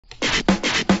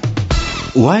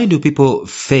Why do people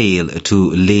fail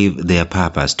to live their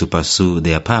purpose, to pursue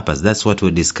their purpose? That's what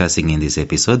we're discussing in these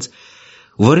episodes.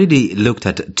 We've already looked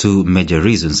at two major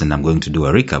reasons, and I'm going to do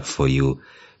a recap for you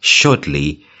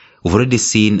shortly. We've already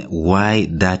seen why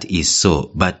that is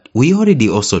so, but we already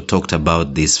also talked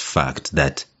about this fact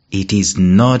that it is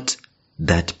not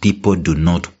that people do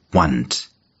not want.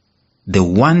 The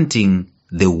wanting,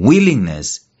 the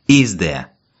willingness is there.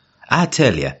 I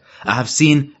tell you, I've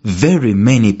seen very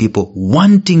many people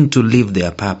wanting to live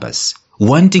their purpose,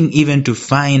 wanting even to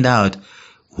find out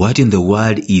what in the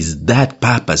world is that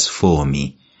purpose for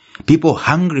me. People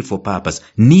hungry for purpose.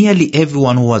 Nearly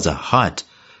everyone who has a heart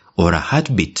or a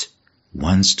heartbeat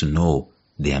wants to know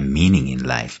their meaning in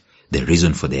life, the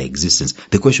reason for their existence.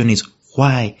 The question is,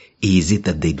 why is it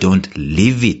that they don't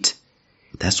live it?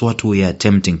 That's what we are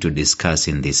attempting to discuss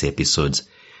in these episodes.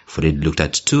 We've already looked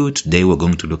at two. Today we're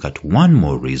going to look at one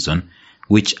more reason,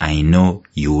 which I know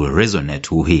you will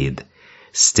resonate with.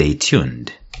 Stay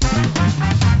tuned.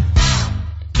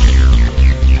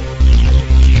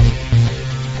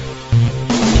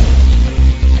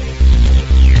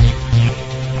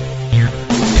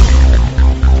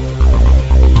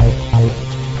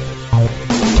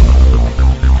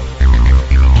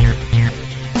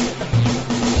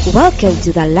 Welcome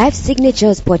to the Life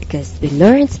Signatures podcast with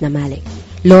Lawrence Namale.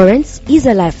 Lawrence is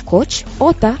a life coach,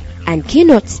 author, and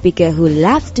keynote speaker who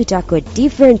loves to tackle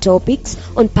different topics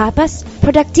on purpose,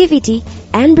 productivity,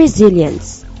 and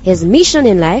resilience. His mission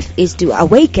in life is to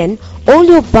awaken all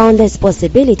your boundless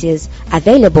possibilities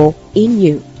available in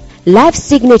you. Life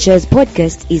Signatures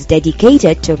podcast is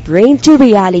dedicated to bring to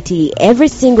reality every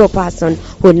single person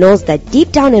who knows that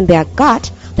deep down in their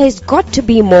gut, there's got to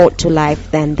be more to life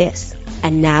than this.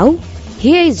 And now,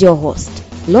 here is your host,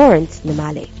 Lawrence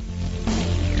Namale.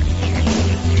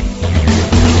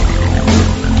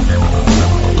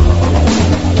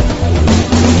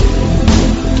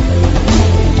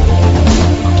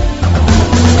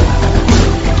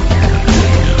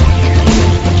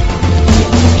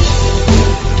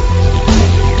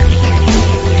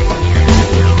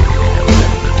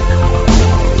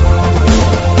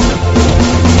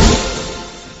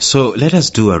 So let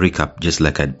us do a recap, just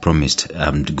like I promised.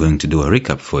 I'm going to do a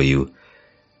recap for you,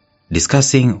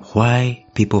 discussing why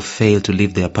people fail to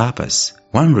live their purpose.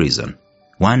 One reason,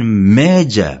 one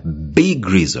major, big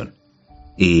reason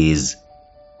is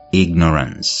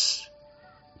ignorance.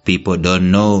 People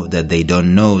don't know that they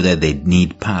don't know that they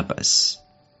need purpose.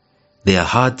 Their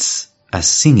hearts are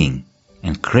singing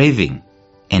and craving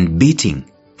and beating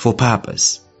for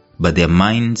purpose, but their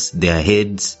minds, their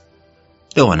heads,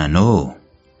 don't want to know.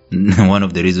 One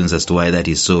of the reasons as to why that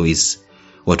is so is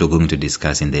what we're going to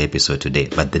discuss in the episode today.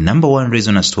 But the number one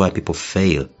reason as to why people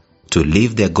fail to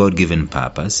live their God-given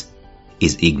purpose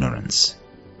is ignorance.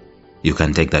 You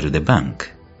can take that to the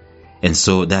bank. And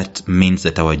so that means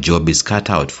that our job is cut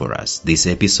out for us. These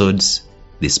episodes,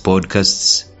 these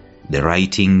podcasts, the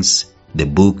writings, the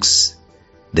books,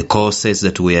 the courses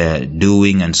that we are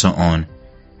doing and so on,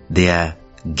 they are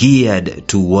geared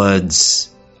towards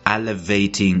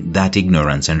elevating that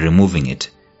ignorance and removing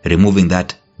it, removing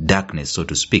that darkness, so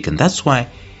to speak. And that's why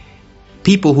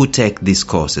people who take these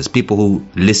courses, people who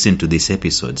listen to these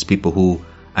episodes, people who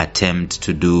attempt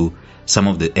to do some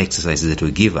of the exercises that we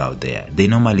give out there, they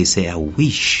normally say, I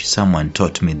wish someone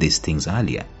taught me these things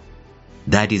earlier.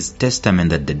 That is testament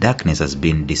that the darkness has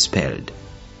been dispelled.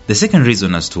 The second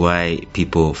reason as to why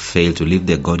people fail to live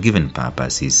their God-given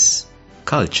purpose is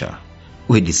culture.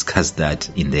 We discussed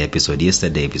that in the episode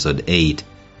yesterday, episode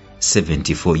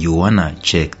 874. You want to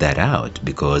check that out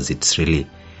because it's really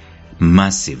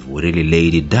massive. We really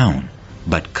laid it down.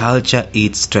 But culture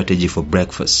eats strategy for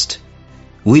breakfast.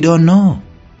 We don't know.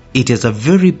 It has a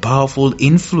very powerful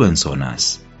influence on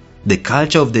us. The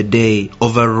culture of the day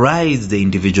overrides the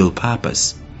individual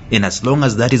purpose. And as long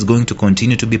as that is going to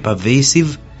continue to be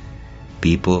pervasive,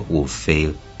 people will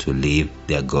fail to live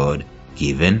their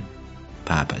God-given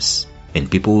purpose. And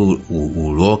people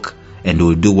will walk and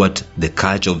will do what the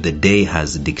culture of the day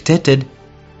has dictated,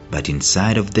 but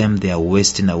inside of them they are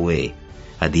wasting away.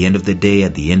 At the end of the day,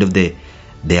 at the end of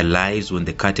their lives, when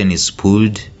the curtain is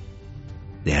pulled,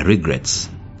 there are regrets.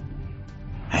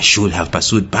 I should have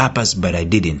pursued purpose, but I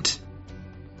didn't.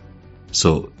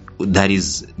 So that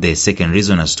is the second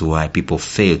reason as to why people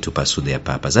fail to pursue their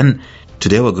purpose. And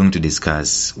today we're going to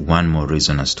discuss one more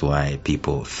reason as to why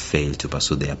people fail to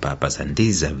pursue their purpose. And this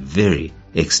is a very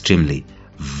extremely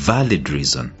valid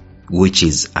reason, which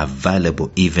is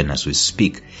available even as we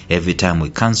speak. Every time we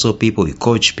counsel people, we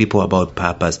coach people about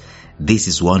purpose, this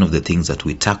is one of the things that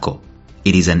we tackle.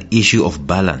 It is an issue of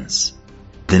balance.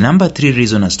 The number 3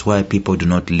 reason as to why people do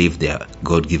not live their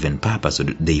God-given purpose, or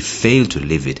they fail to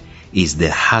live it, is the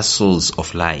hassles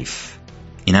of life.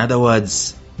 In other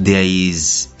words, there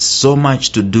is so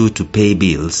much to do to pay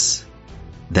bills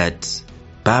that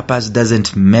purpose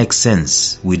doesn't make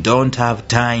sense. We don't have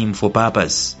time for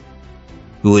purpose.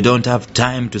 We don't have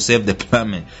time to save the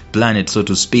planet, so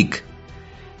to speak.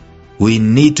 We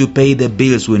need to pay the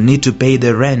bills. We need to pay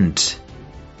the rent.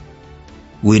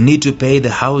 We need to pay the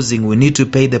housing. We need to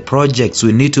pay the projects.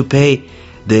 We need to pay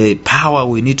the power.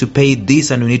 We need to pay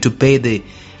this, and we need to pay the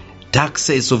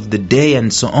taxes of the day,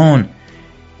 and so on.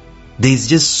 There's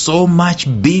just so much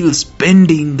bill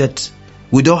spending that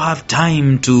we don't have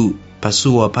time to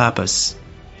pursue our purpose.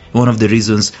 One of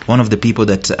the people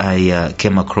that I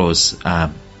came across,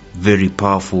 a very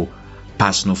powerful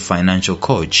personal financial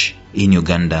coach in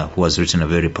Uganda, who has written a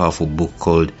very powerful book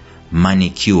called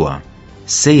Money Cure,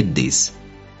 said this,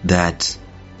 that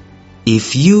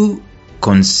if you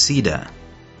consider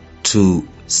to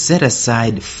set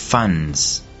aside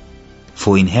funds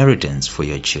for inheritance for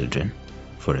your children,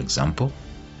 for example,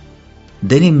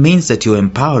 then it means that you're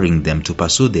empowering them to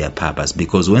pursue their purpose,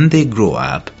 because when they grow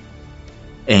up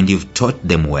and you've taught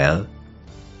them well,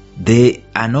 they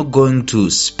are not going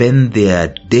to spend their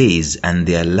days and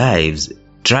their lives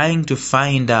trying to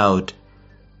find out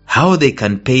how they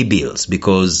can pay bills,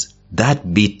 because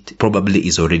that bit probably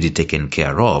is already taken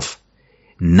care of.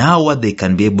 Now what they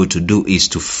can be able to do is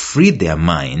to free their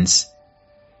minds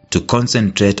to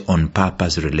concentrate on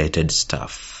purpose-related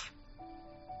stuff.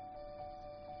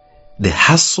 The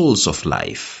hassles of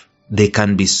life, they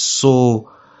can be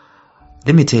so...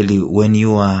 Let me tell you, when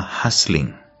you are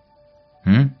hustling,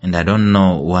 and I don't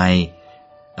know why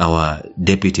our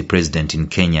deputy president in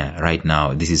Kenya right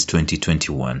now, this is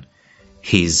 2021,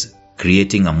 he's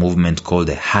creating a movement called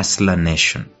the Hustler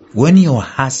Nation. When you're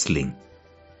hustling,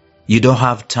 you don't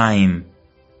have time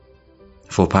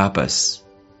for purpose.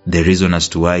 The reason as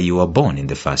to why you were born in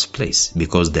the first place.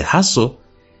 Because the hustle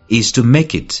is to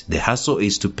make it. The hustle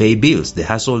is to pay bills. The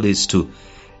hustle is to,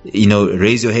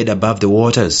 raise your head above the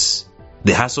waters.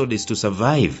 The hustle is to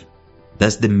survive.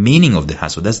 That's the meaning of the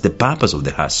hustle. That's the purpose of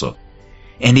the hustle.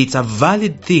 And it's a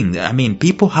valid thing. I mean,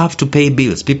 people have to pay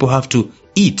bills. People have to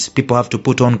eat. People have to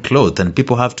put on clothes. And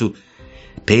people have to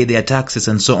pay their taxes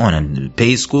and so on. And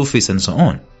pay school fees and so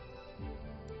on.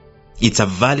 It's a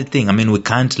valid thing. I mean, we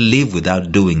can't live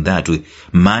without doing that.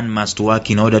 Man must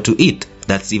work in order to eat.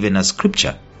 That's even a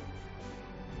scripture.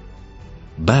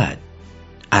 But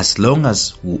as long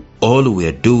as all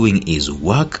we're doing is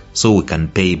work so we can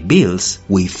pay bills,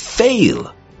 we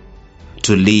fail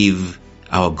to live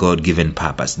our God-given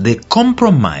purpose. The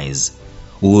compromise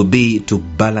will be to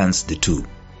balance the two.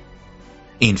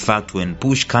 In fact, when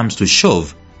push comes to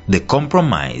shove, the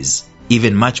compromise,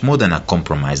 even much more than a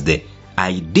compromise, the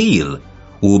ideal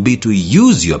will be to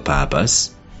use your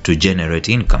purpose to generate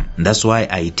income. And that's why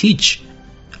I teach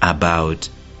about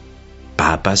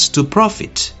purpose to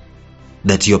profit.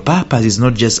 That your purpose is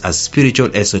not just a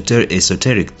spiritual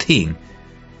esoteric thing,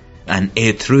 an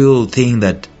ethereal thing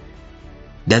that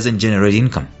doesn't generate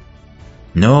income.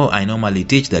 No, I normally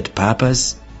teach that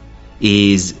purpose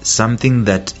is something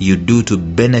that you do to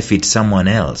benefit someone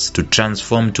else, to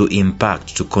transform, to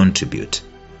impact, to contribute.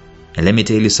 And let me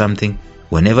tell you something,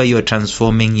 whenever you're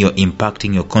transforming, you're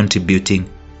impacting, you're contributing,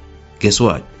 guess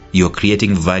what? You're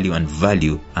creating value, and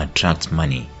value attracts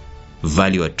money.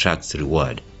 Value attracts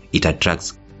reward. It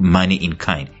attracts money in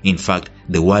kind. In fact,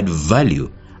 the word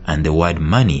value and the word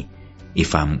money,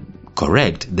 if I'm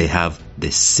correct, they have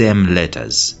the same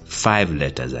letters. 5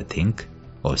 letters, I think,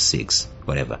 or 6,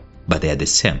 whatever. But they are the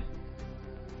same.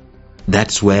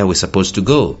 That's where we're supposed to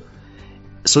go.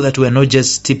 So that we're not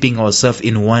just steeping ourselves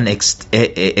in one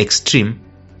extreme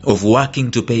of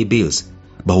working to pay bills,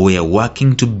 but we are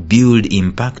working to build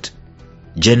impact,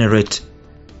 generate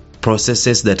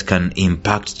processes that can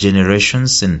impact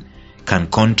generations and can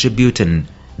contribute, and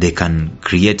they can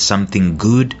create something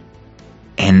good,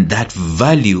 and that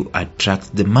value attracts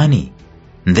the money.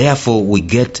 And therefore, we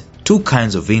get 2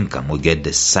 kinds of income. We get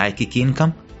the psychic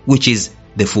income, which is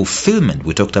the fulfillment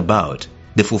we talked about,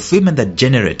 the fulfillment that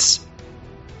generates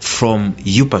from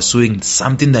you pursuing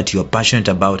something that you're passionate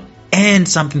about and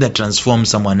something that transforms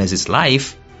someone else's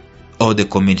life or the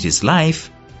community's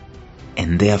life,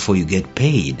 and therefore you get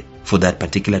paid for that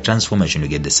particular transformation. You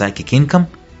get the psychic income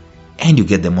and you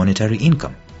get the monetary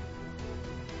income.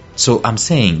 So I'm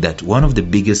saying that one of the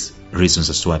biggest reasons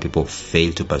as to why people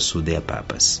fail to pursue their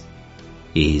purpose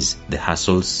is the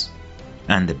hassles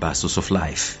and the bustles of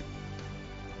life.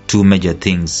 2 major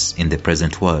things in the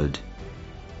present world.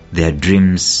 There are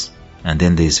dreams and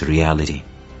then there's reality.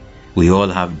 We all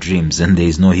have dreams, and there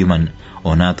is no human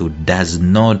on earth who does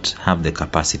not have the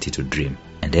capacity to dream.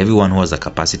 And everyone who has a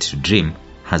capacity to dream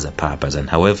has a purpose. And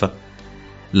however,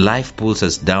 life pulls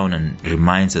us down and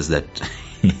reminds us that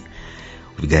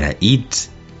we gotta eat,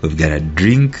 we've gotta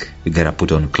drink, we gotta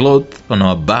put on clothes on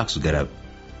our backs, we gotta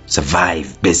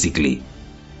survive, basically.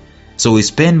 So we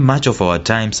spend much of our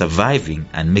time surviving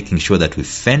and making sure that we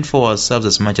fend for ourselves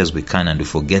as much as we can, and we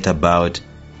forget about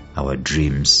our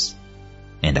dreams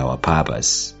and our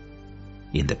purpose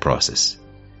in the process.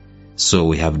 So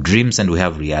we have dreams and we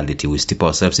have reality. We step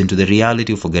ourselves into the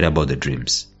reality, we forget about the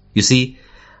dreams. You see,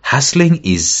 hustling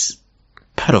is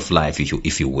part of life,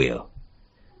 if you will.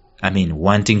 I mean,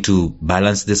 wanting to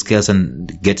balance the scales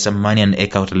and get some money and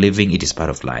eke out a living, it is part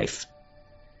of life.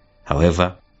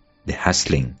 However, the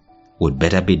hustling would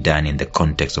better be done in the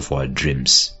context of our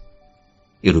dreams.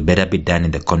 It would better be done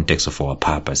in the context of our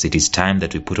purpose. It is time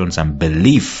that we put on some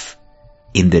belief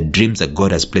in the dreams that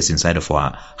God has placed inside of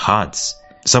our hearts.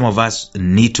 Some of us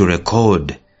need to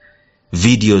record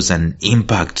videos and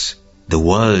impact the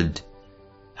world.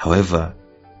 However,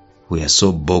 we are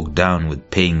so bogged down with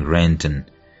paying rent, and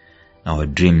our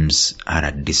dreams are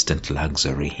a distant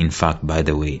luxury. In fact, by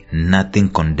the way, nothing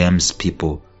condemns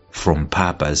people from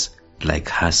purpose like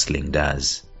hustling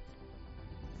does.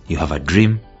 You have a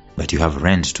dream, but you have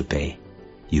rent to pay.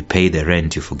 You pay the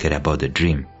rent, you forget about the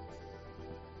dream.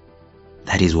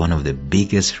 That is one of the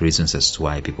biggest reasons as to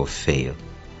why people fail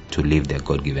to live their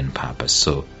God-given purpose.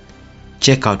 So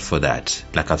check out for that.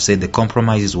 Like I've said, the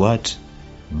compromise is what?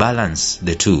 Balance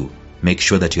the two. Make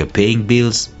sure that you're paying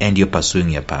bills and you're pursuing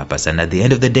your purpose. And at the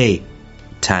end of the day,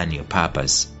 turn your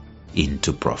purpose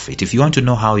into profit. If you want to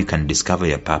know how you can discover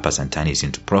your purpose and turn it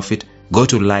into profit, go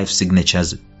to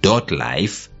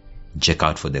lifesignatures.life. Check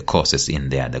out for the courses in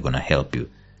there. They're going to help you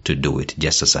to do it,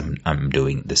 just as I'm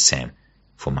doing the same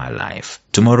for my life.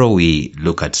 Tomorrow we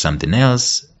look at something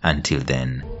else. Until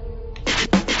then,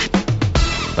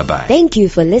 bye-bye. Thank you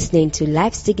for listening to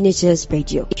Life Signatures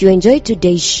Radio. If you enjoyed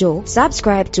today's show,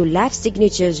 subscribe to Life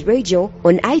Signatures Radio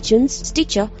on iTunes,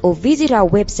 Stitcher, or visit our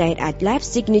website at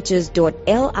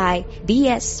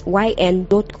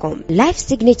lifesignatures.libsyn.com. Life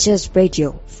Signatures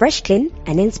Radio, fresh, clean,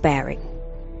 and inspiring.